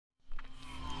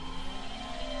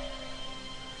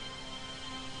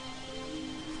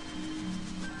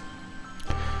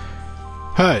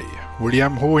Hi,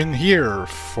 William Owen here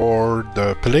for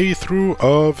the playthrough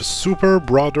of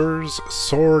Superbrothers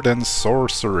Sword and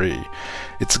Sorcery.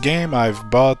 It's a game I've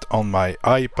bought on my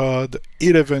iPod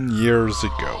 11 years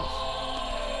ago.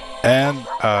 And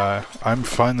I'm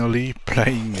finally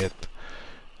playing it.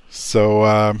 So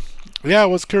yeah, I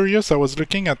was curious. I was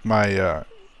looking at my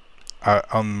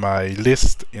on my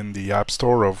list in the App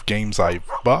Store of games I've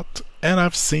bought, and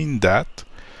I've seen that.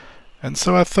 And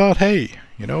so I thought, hey,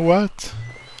 you know what?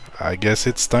 I guess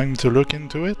it's time to look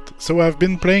into it. So I've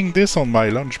been playing this on my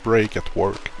lunch break at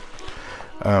work.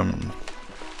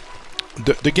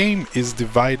 The game is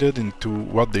divided into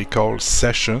what they call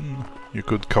session. You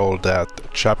could call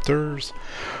that chapters,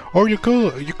 or you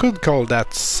could call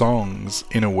that songs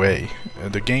in a way.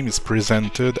 The game is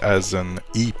presented as an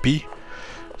EP,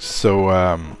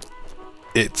 so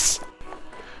it's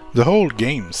the whole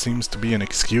game seems to be an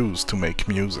excuse to make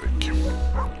music.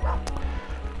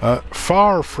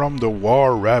 Far from the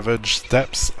war-ravaged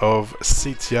steppes of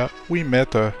Scythia, we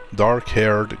met a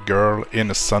dark-haired girl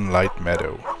in a sunlight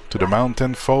meadow. To the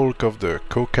mountain folk of the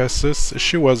Caucasus,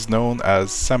 she was known as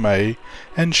Samae,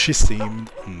 and she seemed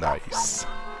nice.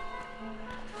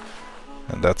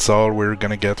 And that's all we're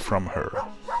gonna get from her.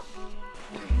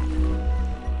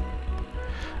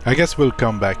 I guess we'll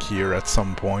come back here at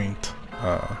some point.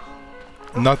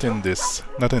 Not in this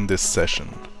session.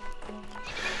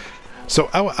 So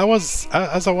as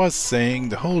I was saying,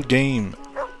 the whole game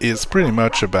is pretty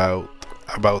much about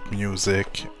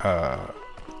music.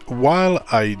 While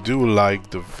I do like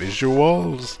the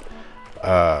visuals,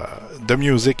 the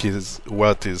music is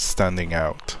what is standing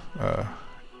out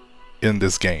in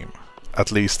this game,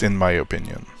 at least in my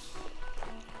opinion.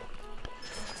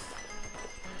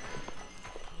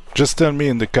 Just tell me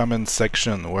in the comment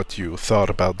section what you thought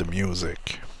about the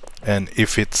music, and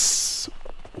if it's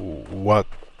what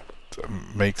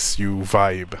makes you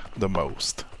vibe the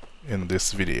most in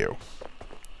this video.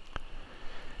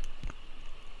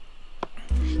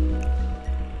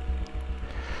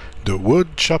 The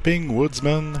wood-chopping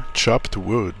woodsman chopped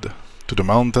wood. To the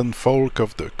mountain folk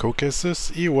of the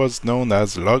Caucasus, he was known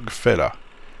as Log Fella,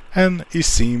 and he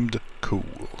seemed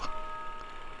cool.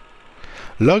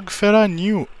 Log Fella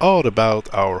knew all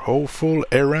about our hopeful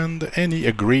errand, and he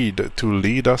agreed to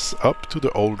lead us up to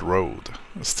the old road.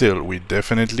 Still, we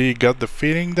definitely got the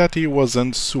feeling that he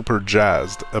wasn't super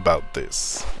jazzed about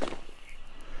this.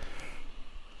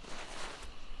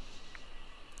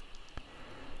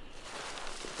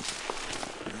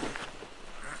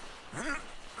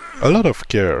 A lot of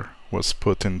care was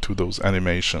put into those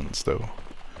animations, though.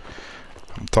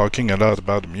 I'm talking a lot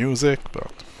about the music,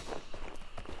 but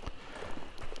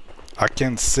I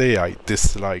can't say I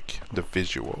dislike the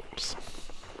visuals.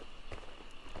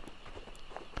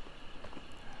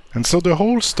 And so the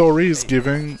whole story is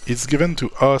given to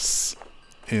us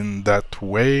in that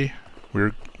way.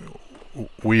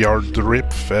 We are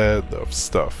drip fed of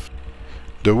stuff.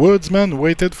 The woodsman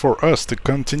waited for us to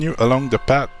continue along the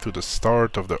path to the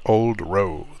start of the old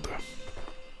road.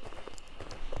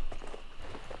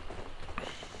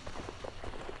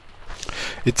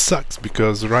 It sucks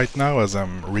because right now, as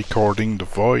I'm recording the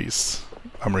voice,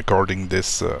 I'm recording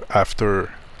this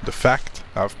after the fact.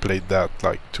 I've played that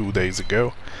like 2 days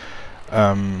ago.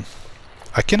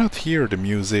 I cannot hear the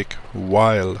music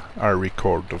while I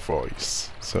record the voice,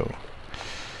 so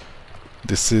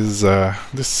this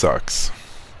sucks.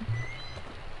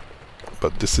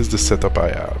 But this is the setup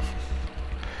I have.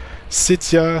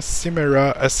 Scythia,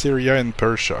 Cimera, Assyria, and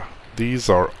Persia. These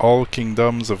are all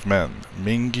kingdoms of men.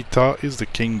 Mingita is the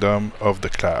kingdom of the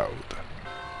cloud.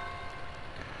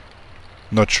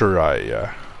 Not sure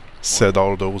I said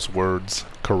all those words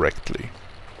correctly.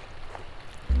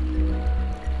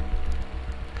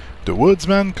 The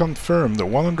woodsman confirmed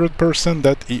 100%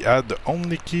 that he had the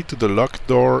only key to the locked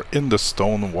door in the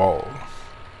stone wall.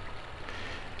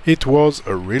 It was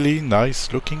a really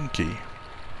nice looking key.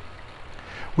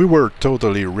 We were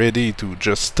totally ready to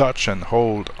just touch and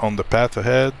hold on the path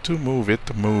ahead to move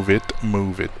it, move it,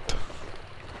 move it.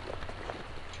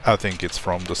 I think it's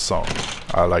from the song.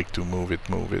 I like to move it,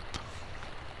 move it.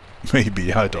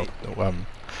 Maybe, I don't know.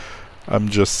 I'm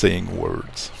just saying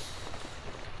words.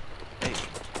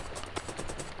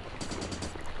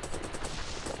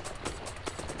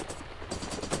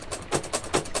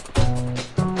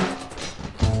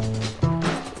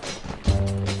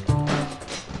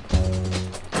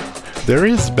 There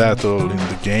is battle in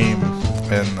the game,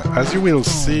 and as you will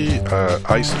see,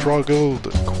 I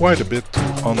struggled quite a bit to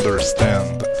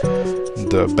understand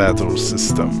the battle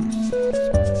system.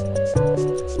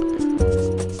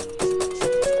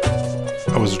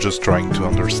 I was just trying to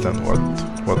understand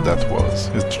what what that was.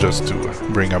 It's just to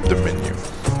bring up the menu.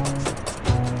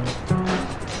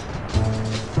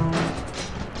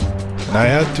 And I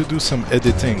had to do some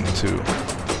editing too,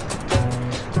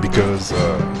 because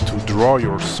to draw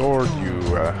your sword you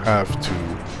have to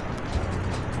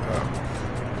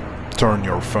turn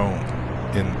your phone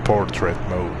in portrait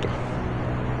mode,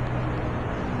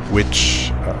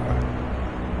 which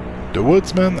the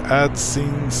woodsman had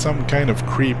seen some kind of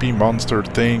creepy monster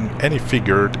thing and he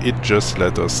figured it just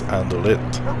let us handle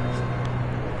it.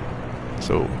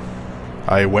 So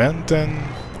I went and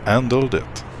handled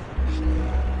it.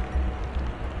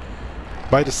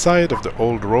 By the side of the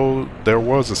old road there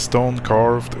was a stone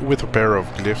carved with a pair of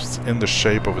glyphs in the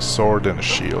shape of a sword and a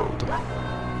shield.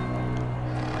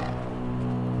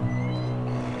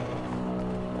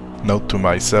 Note to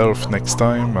myself, next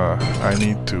time I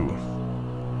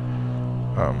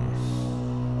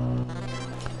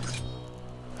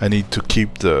need to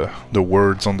keep the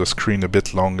words on the screen a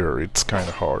bit longer. It's kind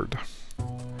of hard.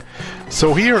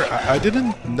 So here I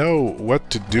didn't know what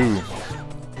to do,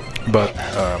 but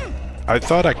I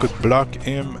thought I could block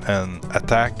him and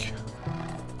attack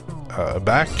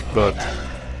back, but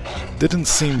didn't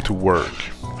seem to work.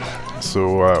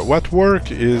 So what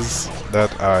worked is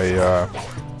that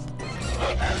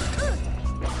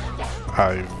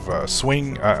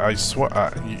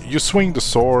you swing the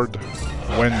sword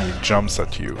when he jumps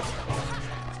at you.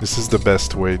 This is the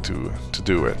best way to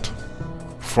do it,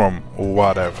 from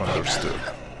what I've understood.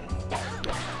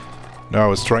 Now I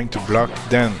was trying to block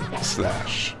then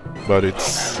slash, but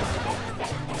it's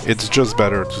just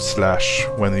better to slash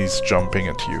when he's jumping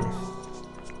at you.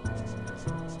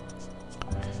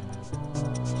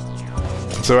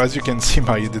 So as you can see,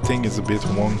 my editing is a bit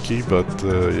wonky, but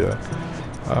yeah,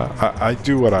 I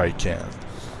do what I can.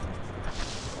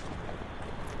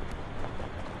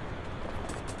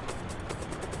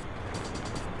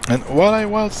 And while I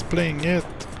was playing it,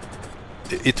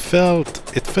 it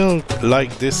felt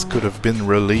like this could have been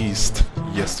released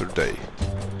yesterday.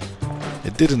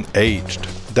 It didn't aged.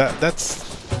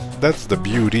 That's the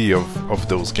beauty of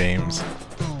those games.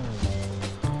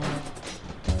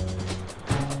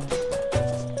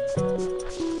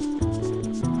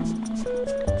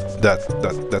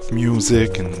 That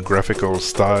music and graphical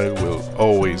style will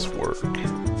always work.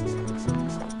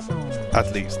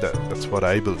 At least that's what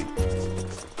I believe.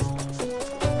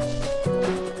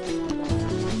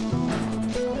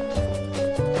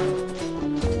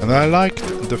 And I liked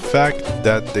the fact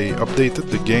that they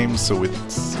updated the game so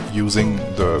it's using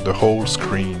the whole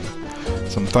screen.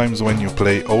 Sometimes when you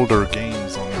play older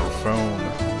games on your phone,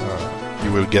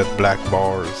 you will get black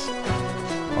bars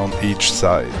on each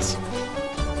side.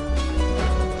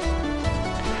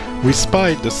 We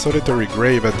spied the solitary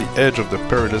grave at the edge of the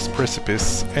perilous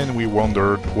precipice, and we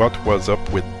wondered what was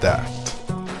up with that.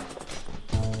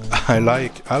 I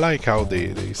like how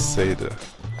they say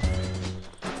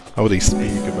how they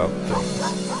speak about things.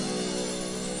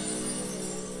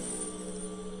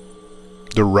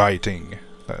 The writing,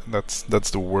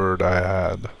 that's the word I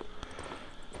had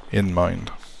in mind.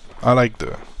 I like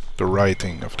the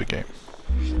writing of the game.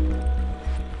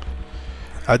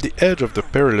 At the edge of the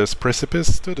perilous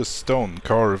precipice stood a stone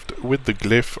carved with the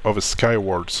glyph of a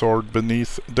skyward sword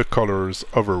beneath the colors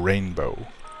of a rainbow.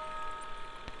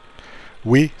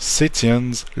 We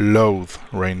Scythians loathe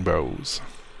rainbows.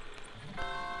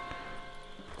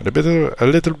 And a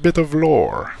little bit of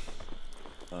lore.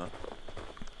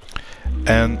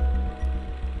 And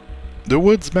the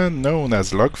woodsman known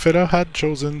as Logfella had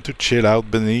chosen to chill out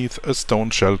beneath a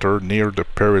stone shelter near the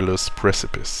perilous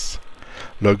precipice.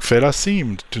 Logfella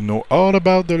seemed to know all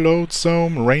about the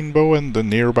loathsome rainbow and the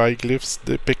nearby glyphs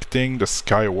depicting the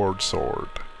skyward sword.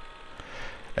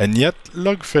 And yet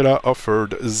Logfella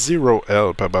offered zero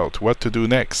help about what to do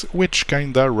next, which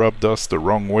kinda rubbed us the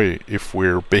wrong way, if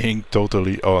we're being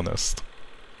totally honest.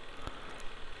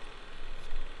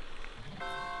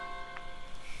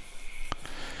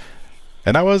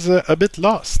 And I was a bit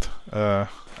lost. I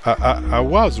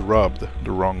was rubbed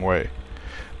the wrong way.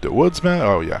 The woodsman,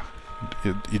 oh yeah,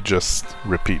 it just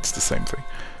repeats the same thing.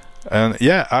 And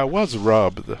yeah, I was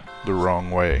rubbed the wrong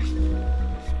way.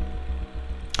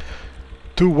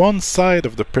 To one side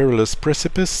of the perilous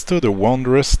precipice stood a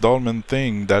wondrous dolmen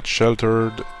thing that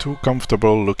sheltered two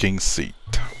comfortable-looking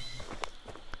seats.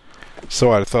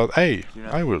 So I thought, hey,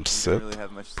 I will sit.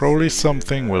 Probably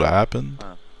something will happen.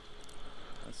 Huh.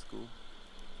 That's cool.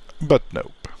 But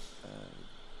nope.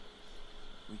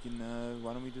 We can,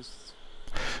 why don't we just...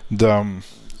 The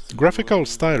graphical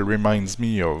style reminds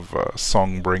me of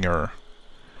Songbringer.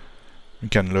 You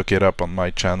can look it up on my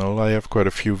channel. I have quite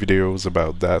a few videos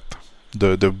about that.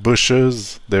 The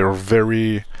bushes, they're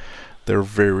very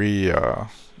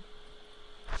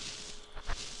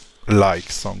like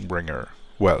Songbringer.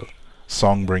 Well,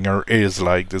 Songbringer is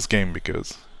like this game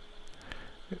because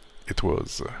it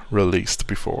was released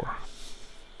before.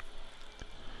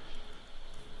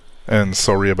 And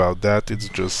sorry about that, it's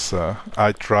just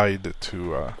I tried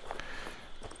to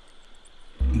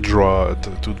draw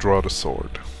the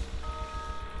sword.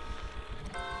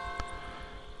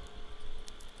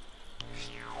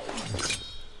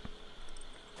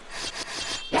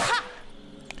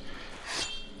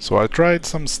 So I tried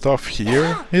some stuff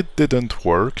here, it didn't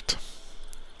work.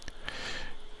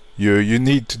 You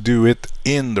need to do it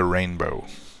in the rainbow.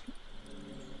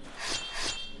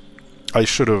 I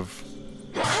should have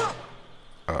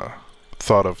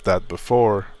thought of that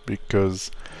before,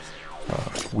 because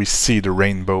we see the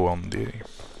rainbow on the...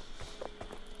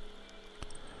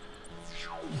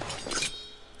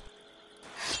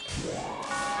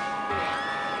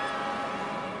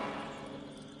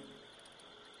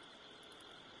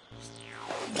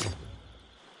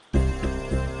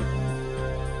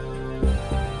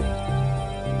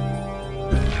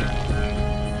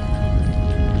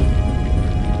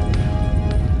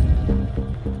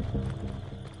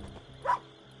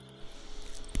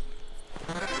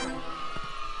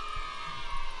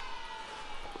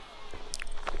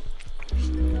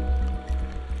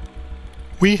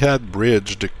 We had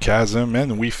bridged the chasm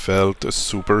and we felt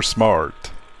super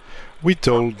smart. We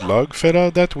told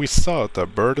Logfella that we sought a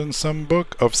burdensome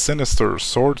book of sinister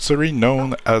sorcery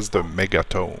known as the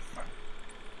Megatome.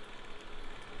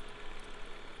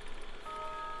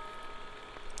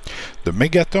 The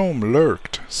Megatome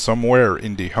lurked somewhere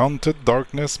in the haunted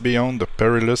darkness beyond the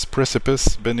perilous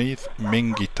precipice beneath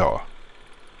Mingita.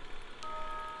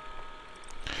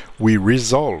 We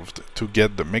resolved to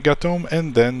get the Megatome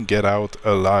and then get out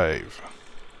alive.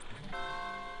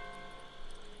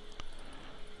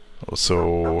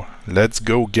 So let's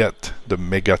go get the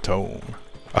Megatome.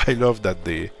 I love that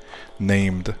they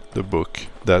named the book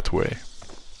that way.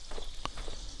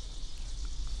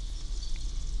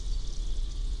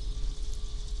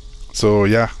 So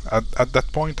yeah, at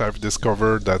that point I've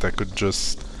discovered that I could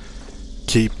just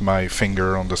keep my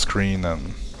finger on the screen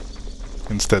and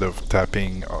instead of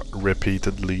tapping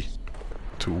repeatedly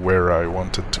to where I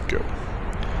wanted to go.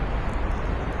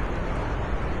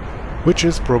 Which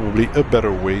is probably a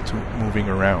better way to moving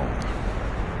around.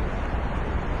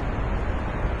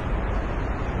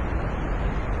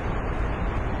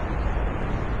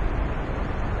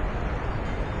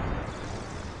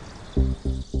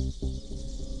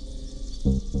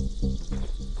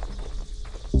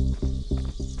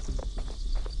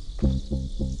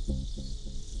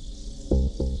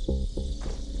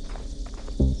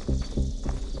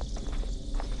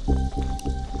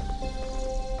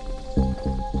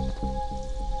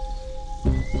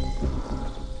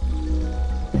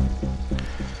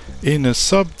 In a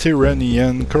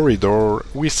subterranean corridor,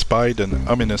 we spied an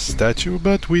ominous statue,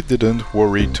 but we didn't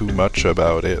worry too much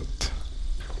about it.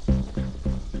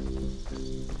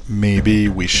 Maybe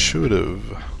we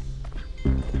should've.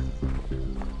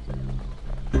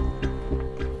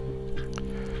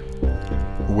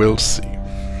 We'll see.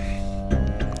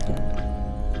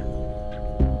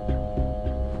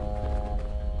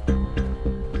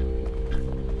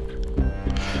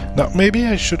 Now, maybe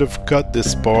I should have cut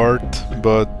this part,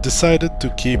 but decided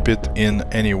to keep it in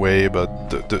anyway, but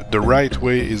the right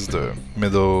way is the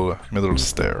middle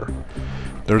stair.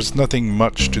 There's nothing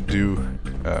much to do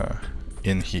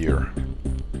in here.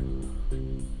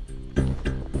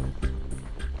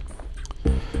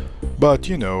 But,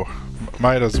 you know,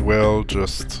 might as well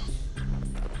just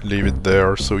leave it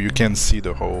there so you can see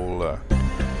the whole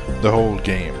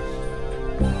game.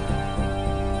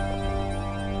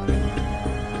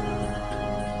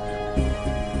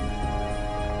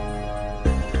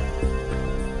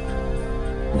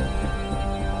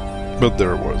 But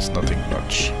there was nothing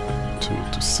much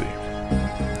to see.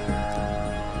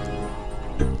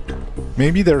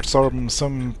 Maybe there's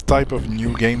some type of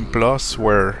new game plus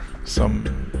where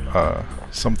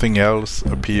something else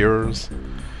appears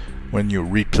when you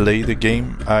replay the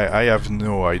game. I have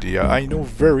no idea. I know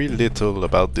very little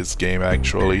about this game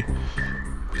actually.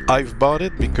 I've bought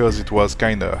it because it was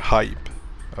kinda hype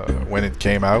when it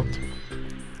came out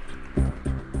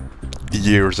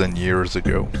years and years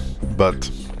ago, but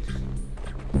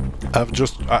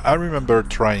I remember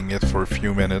trying it for a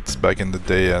few minutes back in the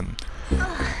day and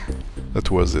that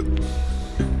was it.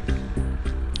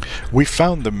 We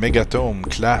found the Megatome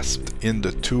clasped in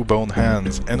the two bone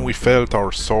hands and we felt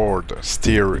our sword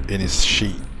steer in his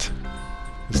sheath.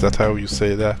 Is that how you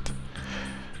say that?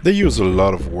 They use a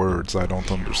lot of words I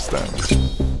don't understand.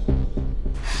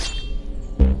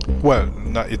 Well,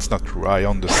 no, it's not true. I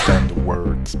understand the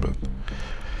words, but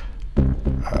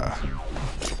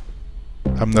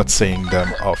I'm not saying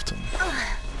them often,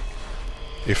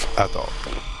 if at all.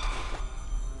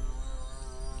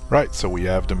 Right, so we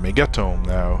have the Megatome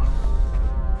now.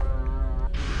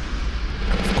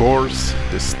 Of course,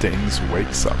 this thing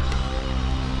wakes up.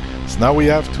 So now we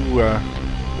have to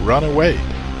run away.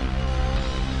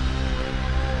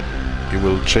 He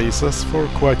will chase us for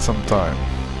quite some time.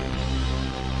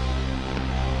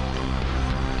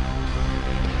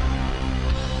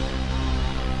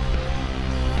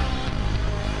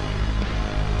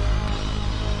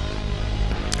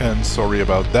 And sorry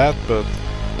about that, but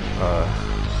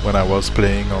when I was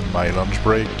playing on my lunch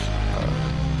break,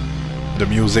 the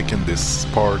music in this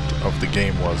part of the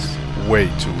game was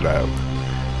way too loud.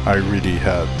 I really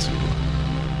had to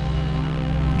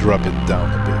drop it down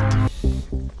a bit.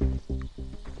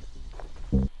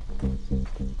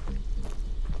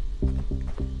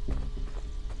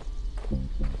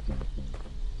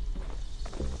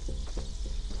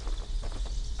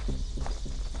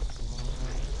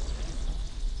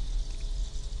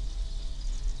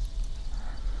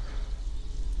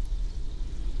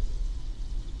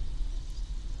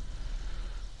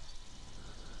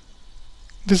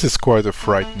 This is quite a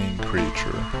frightening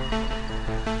creature.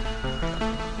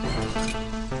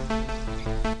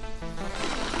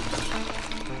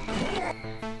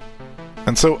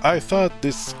 And so I thought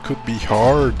this could be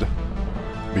hard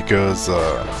because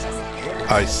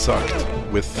I sucked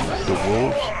with the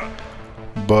wolf,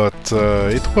 but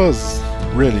it was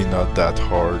really not that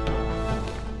hard.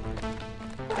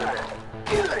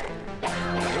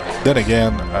 Then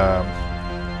again,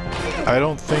 I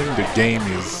don't think the game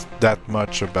is that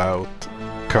much about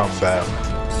combat.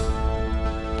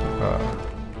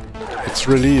 It's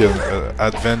really an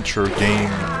adventure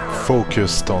game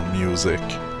focused on music.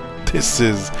 This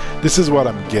is what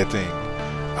I'm getting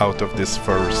out of this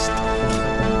first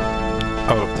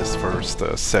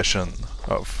session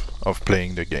of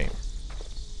playing the game.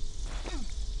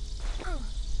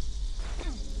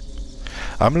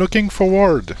 I'm looking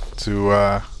forward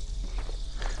to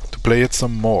play it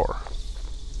some more.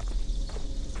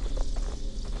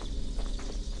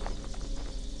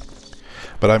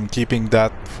 But I'm keeping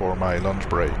that for my lunch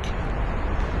break.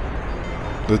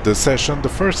 The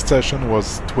first session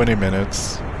was 20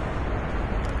 minutes.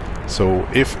 So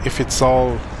if it's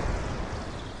all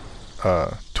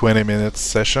 20 minutes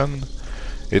session,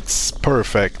 it's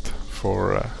perfect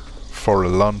for a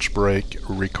lunch break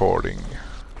recording.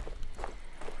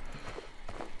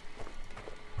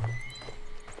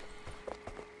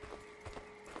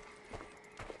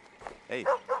 Hey.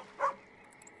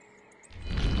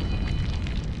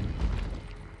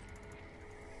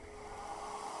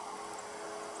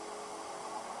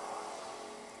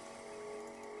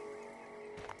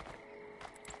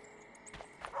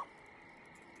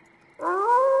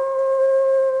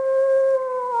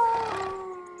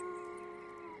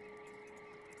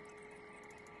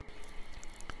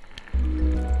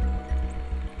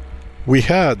 We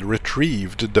had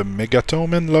retrieved the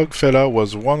Megatome and Logfella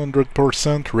was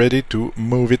 100% ready to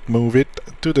move it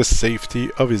to the safety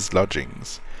of his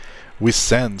lodgings. We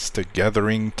sensed a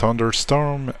gathering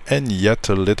thunderstorm, and yet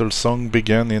a little song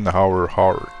began in our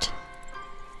heart.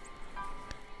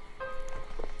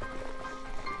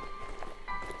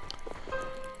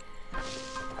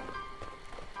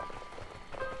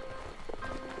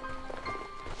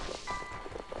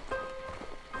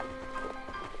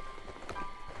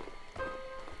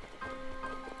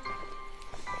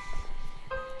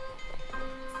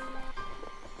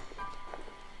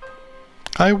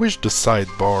 I wish the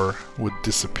sidebar would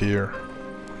disappear.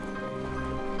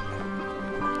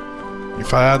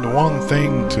 If I had one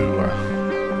thing to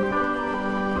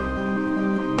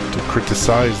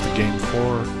criticize the game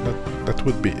for, that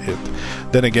would be it.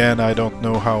 Then again, I don't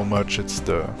know how much it's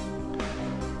the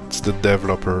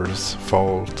developer's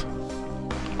fault,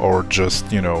 or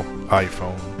just, you know,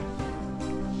 iPhone.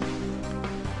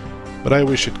 But I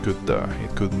wish it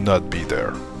could not be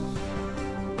there.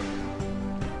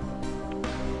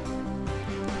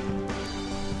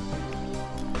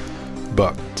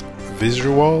 But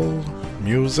visual,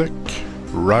 music,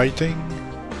 writing,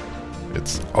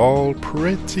 it's all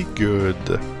pretty good.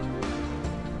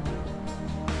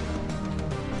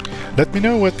 Let me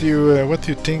know what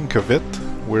you think of it.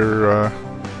 We're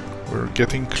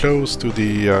getting close to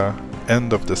the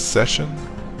end of the session.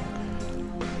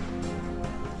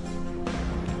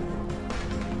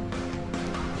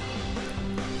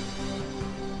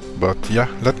 But yeah,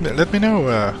 let me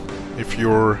know if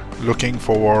you're looking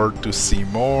forward to see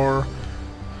more.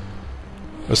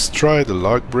 Astride the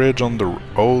log bridge on the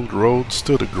old roads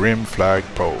to the grim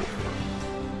flagpole.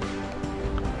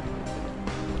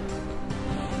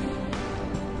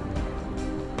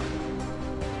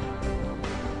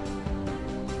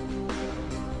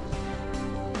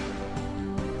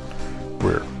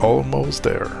 We're almost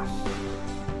there.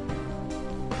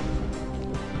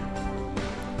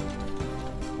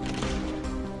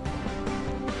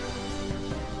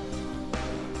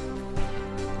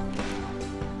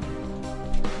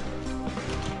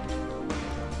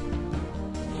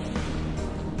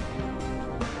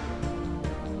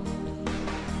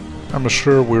 I'm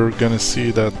sure we're gonna see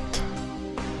that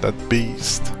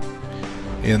beast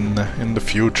in the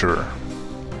future.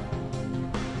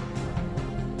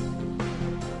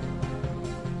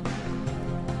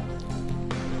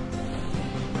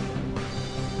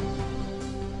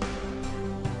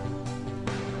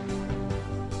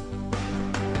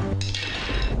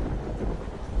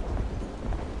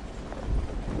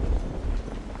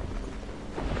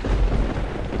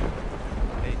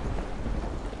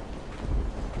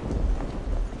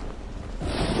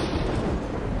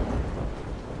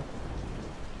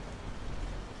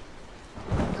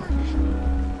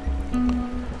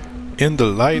 In the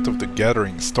light of the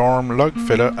gathering storm,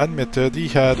 Lugfella admitted he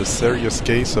had a serious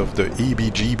case of the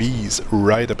EBGBs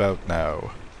right about now.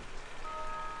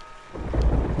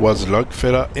 Was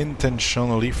Lugfella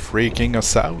intentionally freaking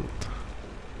us out?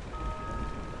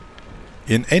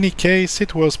 In any case,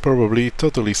 it was probably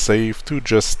totally safe to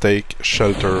just take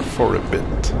shelter for a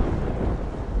bit.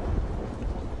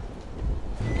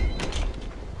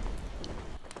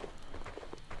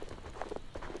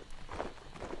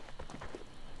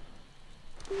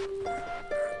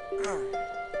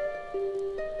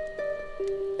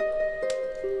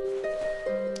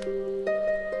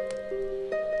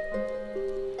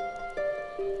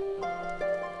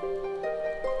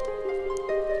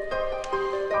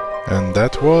 And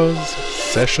that was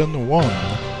Session 1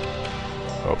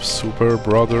 of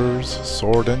Superbrothers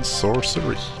Sword and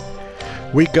Sorcery.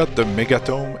 We got the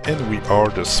Megatome and we are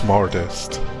the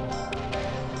smartest.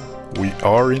 We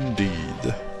are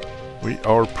indeed. We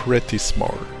are pretty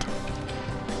smart.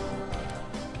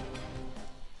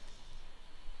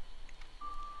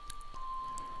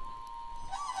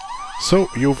 So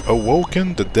you've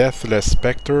awoken the deathless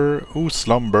spectre who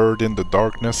slumbered in the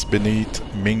darkness beneath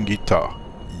Mingita.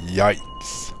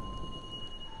 Yikes.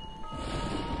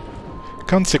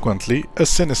 Consequently, a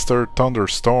sinister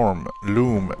thunderstorm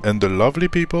loom and the lovely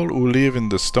people who live in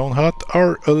the stone hut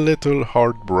are a little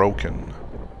heartbroken.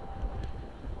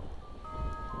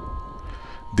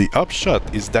 The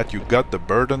upshot is that you got the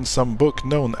burdensome book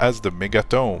known as the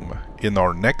Megatome. In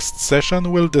our next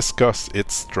session we'll discuss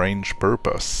its strange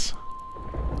purpose.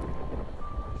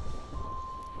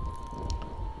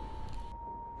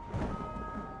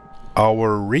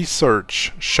 Our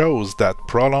research shows that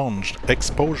prolonged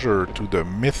exposure to the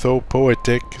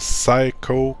mythopoetic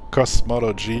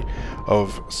psychocosmology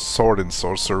of Sword and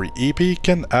Sorcery EP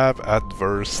can have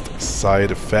adverse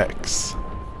side effects.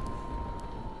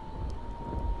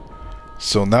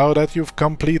 So now that you've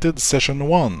completed Session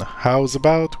 1, how's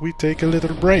about we take a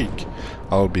little break?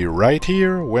 I'll be right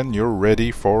here when you're ready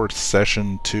for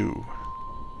Session 2.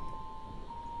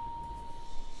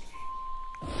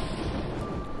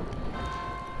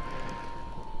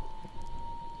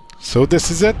 So this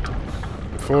is it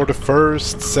for the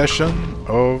first session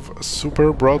of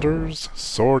Superbrothers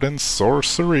Sword and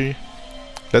Sorcery.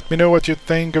 Let me know what you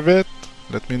think of it.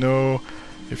 Let me know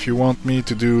if you want me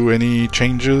to do any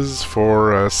changes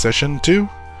for Session 2.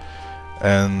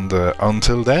 And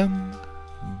until then,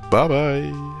 bye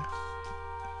bye.